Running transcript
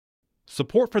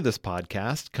Support for this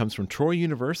podcast comes from Troy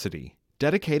University,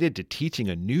 dedicated to teaching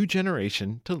a new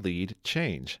generation to lead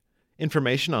change.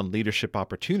 Information on leadership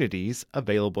opportunities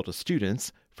available to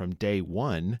students from day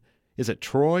one is at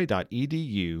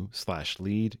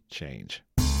troy.edu/leadchange.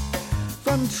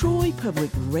 From Troy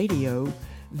Public Radio,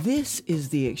 this is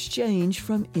The Exchange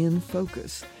from In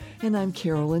Focus, and I'm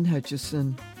Carolyn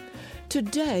Hutcheson.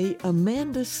 Today,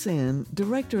 Amanda Senn,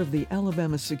 director of the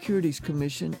Alabama Securities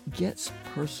Commission, gets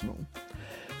personal.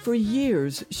 For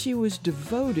years, she was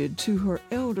devoted to her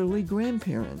elderly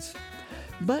grandparents,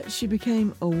 but she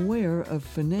became aware of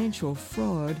financial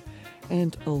fraud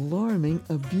and alarming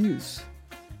abuse.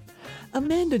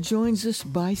 Amanda joins us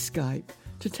by Skype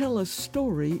to tell a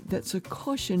story that's a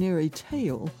cautionary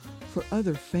tale for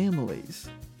other families.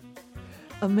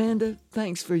 Amanda,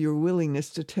 thanks for your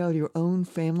willingness to tell your own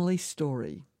family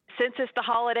story. Since it's the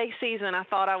holiday season, I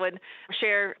thought I would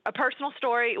share a personal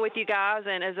story with you guys.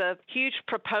 And as a huge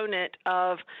proponent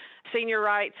of senior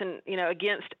rights and,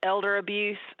 against elder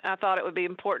abuse, I thought it would be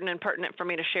important and pertinent for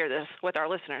me to share this with our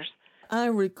listeners. I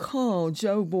recall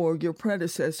Joe Borg, your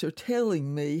predecessor,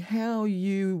 telling me how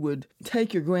you would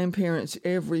take your grandparents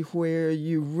everywhere.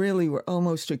 You really were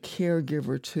almost a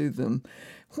caregiver to them.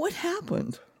 What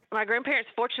happened? My grandparents,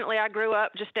 fortunately, I grew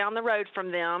up just down the road from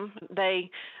them.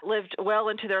 They lived well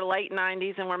into their late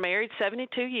 90s and were married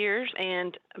 72 years.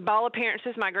 And by all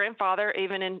appearances, my grandfather,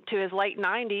 even into his late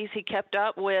 90s, he kept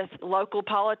up with local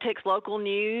politics, local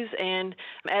news. And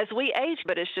as we age,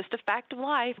 but it's just a fact of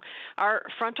life, our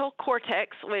frontal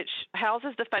cortex, which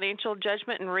houses the financial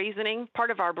judgment and reasoning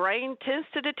part of our brain, tends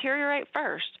to deteriorate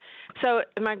first. So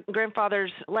in my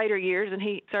grandfather's later years, and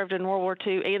he served in World War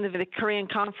II and the Korean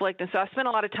conflict, and so I spent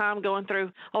a lot of time going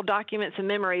through old documents and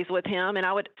memories with him, and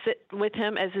I would sit with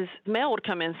him as his mail would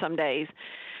come in some days.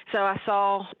 So I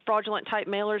saw fraudulent type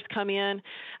mailers come in,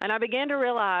 and I began to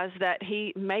realize that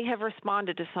he may have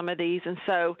responded to some of these. And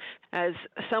so as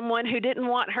someone who didn't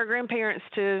want her grandparents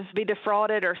to be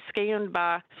defrauded or scammed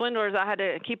by swindlers, I had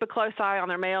to keep a close eye on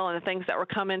their mail and the things that were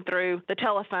coming through the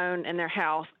telephone in their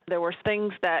house. There were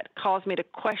things that caused me to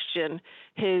question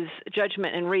his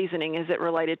judgment and reasoning as it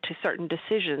related to certain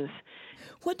decisions.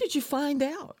 What did you find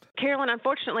out? Carolyn,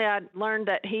 unfortunately, I learned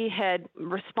that he had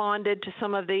responded to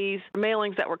some of these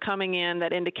mailings that were coming in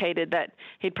that indicated that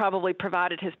he'd probably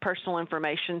provided his personal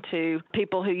information to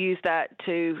people who used that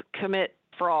to commit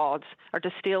frauds or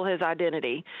to steal his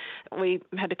identity. We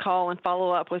had to call and follow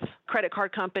up with credit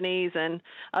card companies and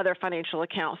other financial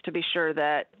accounts to be sure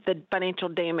that the financial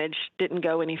damage didn't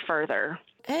go any further.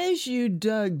 As you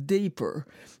dug deeper,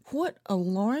 what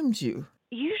alarmed you?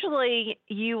 Usually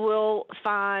you will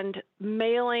find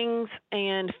mailings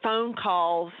and phone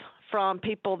calls from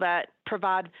people that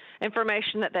provide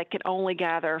information that they could only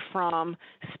gather from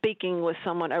speaking with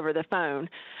someone over the phone.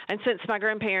 And since my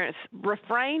grandparents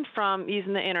refrained from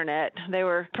using the internet, they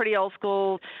were pretty old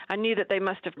school, I knew that they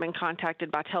must have been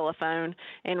contacted by telephone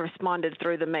and responded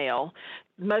through the mail.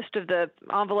 Most of the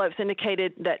envelopes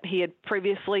indicated that he had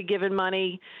previously given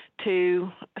money to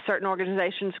certain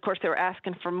organizations. Of course, they were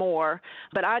asking for more,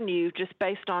 but I knew just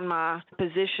based on my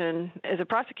position as a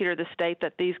prosecutor of the state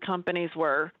that these companies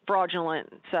were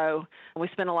fraudulent. So we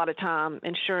spent a lot of time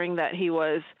ensuring that he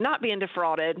was not being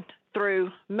defrauded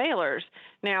through mailers.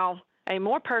 Now, a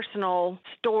more personal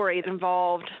story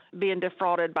involved being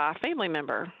defrauded by a family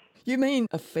member. You mean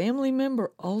a family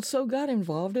member also got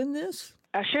involved in this?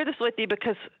 I share this with you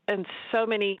because in so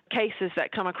many cases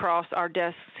that come across our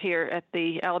desks here at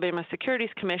the Alabama Securities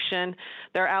Commission,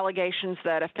 there are allegations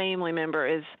that a family member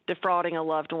is defrauding a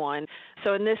loved one.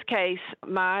 So in this case,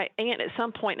 my aunt at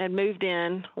some point had moved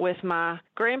in with my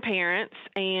grandparents,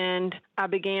 and I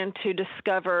began to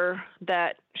discover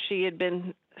that she had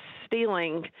been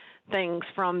stealing things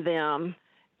from them.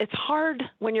 It's hard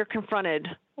when you're confronted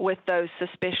with those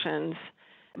suspicions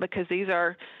because these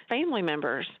are family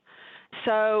members.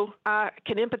 So I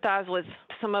can empathize with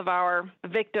some of our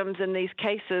victims in these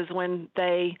cases when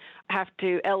they have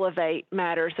to elevate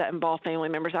matters that involve family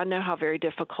members. I know how very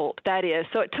difficult that is.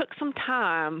 So it took some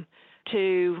time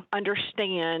to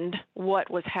understand what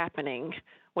was happening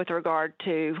with regard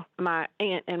to my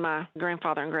aunt and my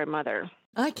grandfather and grandmother.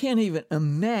 I can't even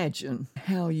imagine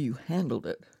how you handled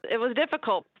it. It was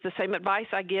difficult. The same advice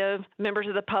I give members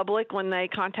of the public when they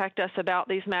contact us about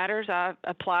these matters, I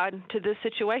applied to this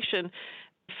situation.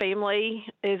 Family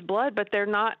is blood, but they're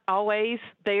not always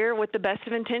there with the best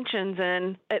of intentions.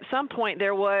 And at some point,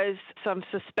 there was some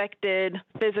suspected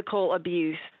physical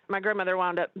abuse. My grandmother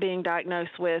wound up being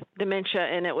diagnosed with dementia,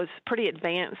 and it was pretty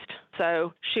advanced,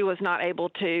 so she was not able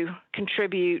to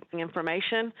contribute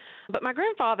information. But my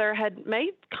grandfather had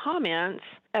made comments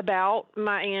about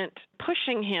my aunt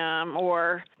pushing him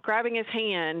or grabbing his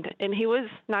hand. And he was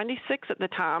 96 at the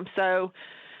time. So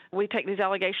we take these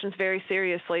allegations very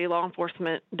seriously. Law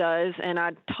enforcement does. And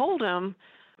I told him,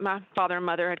 my father and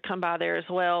mother had come by there as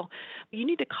well, you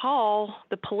need to call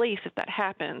the police if that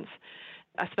happens.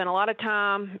 I spent a lot of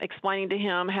time explaining to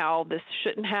him how this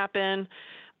shouldn't happen.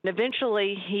 And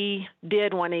eventually he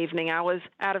did one evening. I was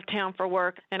out of town for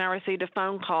work, and I received a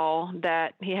phone call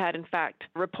that he had, in fact,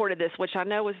 reported this, which I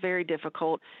know was very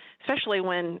difficult, especially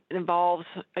when it involves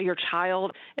your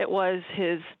child. It was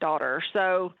his daughter.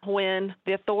 So when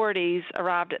the authorities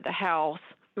arrived at the house,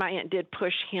 my aunt did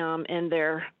push him in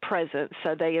their presence,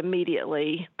 so they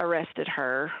immediately arrested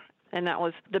her. And that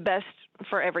was the best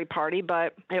for every party,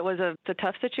 but it was a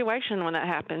tough situation when that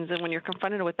happens and when you're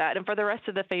confronted with that, and for the rest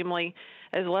of the family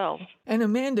as well. And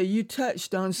Amanda, you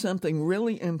touched on something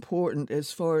really important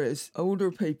as far as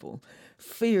older people.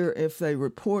 Fear if they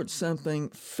report something,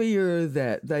 fear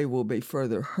that they will be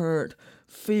further hurt,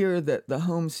 fear that the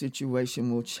home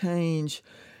situation will change.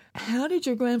 How did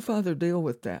your grandfather deal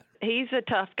with that? He's a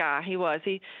tough guy. He was.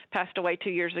 He passed away 2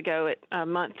 years ago at a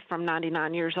month from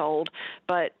 99 years old,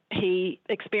 but he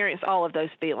experienced all of those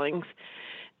feelings.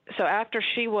 So after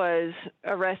she was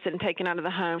arrested and taken out of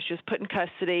the home, she was put in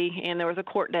custody, and there was a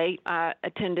court date. I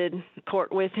attended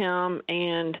court with him,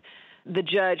 and the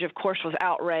judge, of course, was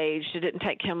outraged. It didn't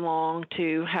take him long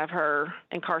to have her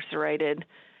incarcerated.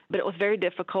 But it was very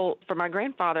difficult for my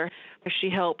grandfather. She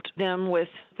helped them with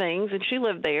things, and she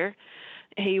lived there.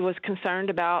 He was concerned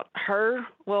about her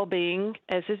well-being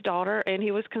as his daughter, and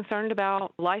he was concerned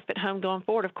about life at home going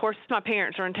forward. Of course, my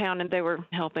parents were in town, and they were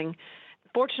helping.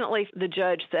 Fortunately, the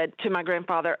judge said to my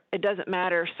grandfather, "It doesn't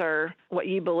matter, sir, what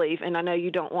you believe, and I know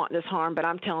you don't want this harm, but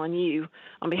I'm telling you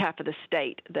on behalf of the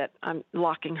state that I'm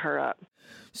locking her up."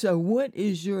 So what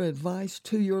is your advice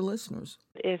to your listeners?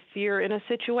 If you're in a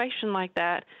situation like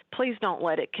that, please don't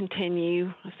let it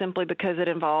continue simply because it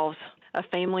involves a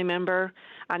family member.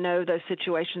 I know those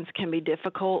situations can be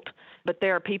difficult, but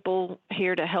there are people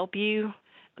here to help you.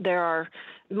 There are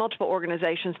multiple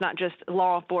organizations, not just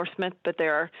law enforcement, but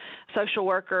there are social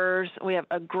workers. We have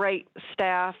a great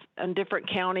staff in different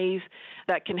counties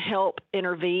that can help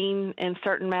intervene in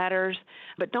certain matters.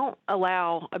 But don't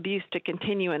allow abuse to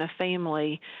continue in a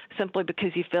family simply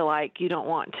because you feel like you don't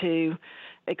want to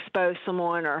expose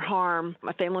someone or harm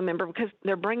a family member, because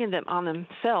they're bringing them on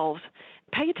themselves.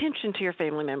 Pay attention to your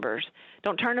family members.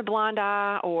 Don't turn a blind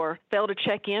eye or fail to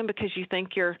check in because you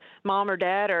think your mom or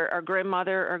dad or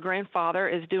grandmother or grandfather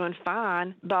is doing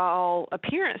fine. By all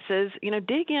appearances,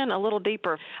 dig in a little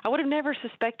deeper. I would have never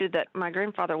suspected that my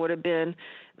grandfather would have been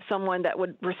someone that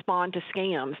would respond to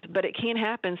scams, but it can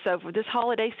happen. So for this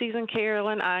holiday season,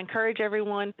 Carolyn, I encourage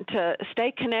everyone to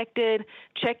stay connected,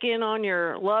 check in on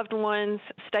your loved ones,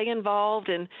 stay involved,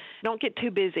 and don't get too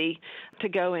busy to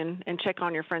go and check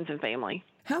on your friends and family.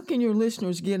 How can your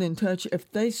listeners get in touch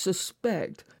if they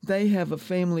suspect they have a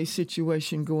family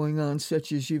situation going on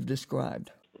such as you've described?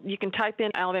 You can type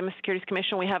in Alabama Securities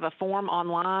Commission. We have a form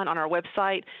online on our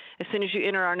website. As soon as you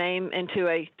enter our name into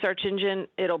a search engine,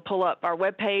 it'll pull up our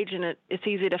webpage, and it's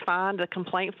easy to find the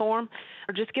complaint form.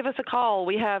 Or just give us a call.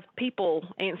 We have people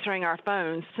answering our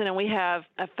phones, and we have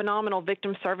a phenomenal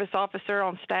victim service officer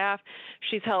on staff.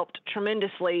 She's helped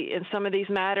tremendously in some of these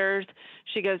matters.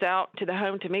 She goes out to the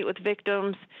home to meet with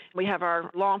victims. We have our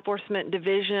law enforcement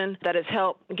division that has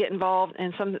helped get involved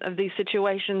in some of these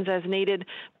situations as needed.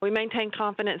 We maintain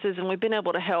confidences, and we've been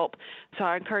able to help. So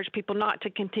I encourage people not to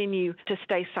continue to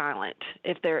stay silent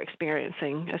if they're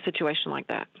experiencing a situation like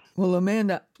that. Well,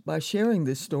 Amanda, by sharing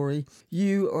this story,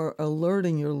 you are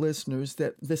alerting your listeners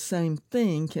that the same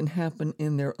thing can happen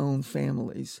in their own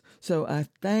families. So I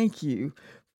thank you.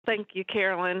 Thank you,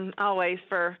 Carolyn, always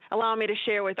for allowing me to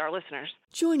share with our listeners.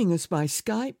 Joining us by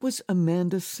Skype was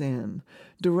Amanda Senn,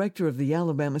 Director of the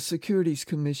Alabama Securities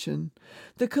Commission.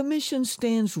 The Commission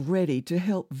stands ready to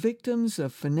help victims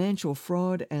of financial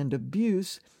fraud and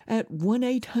abuse at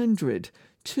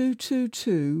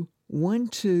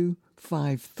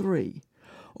 1-800-222-1253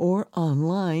 or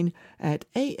online at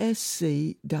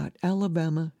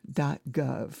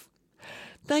asc.alabama.gov.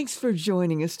 Thanks for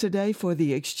joining us today for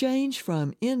the Exchange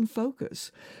from In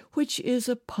Focus, which is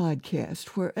a podcast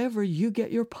wherever you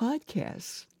get your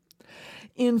podcasts.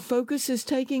 In Focus is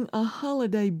taking a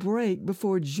holiday break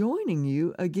before joining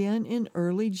you again in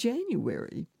early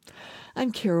January.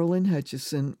 I'm Carolyn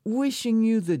Hutcheson, wishing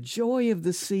you the joy of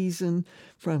the season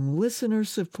from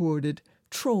listener-supported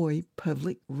Troy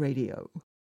Public Radio.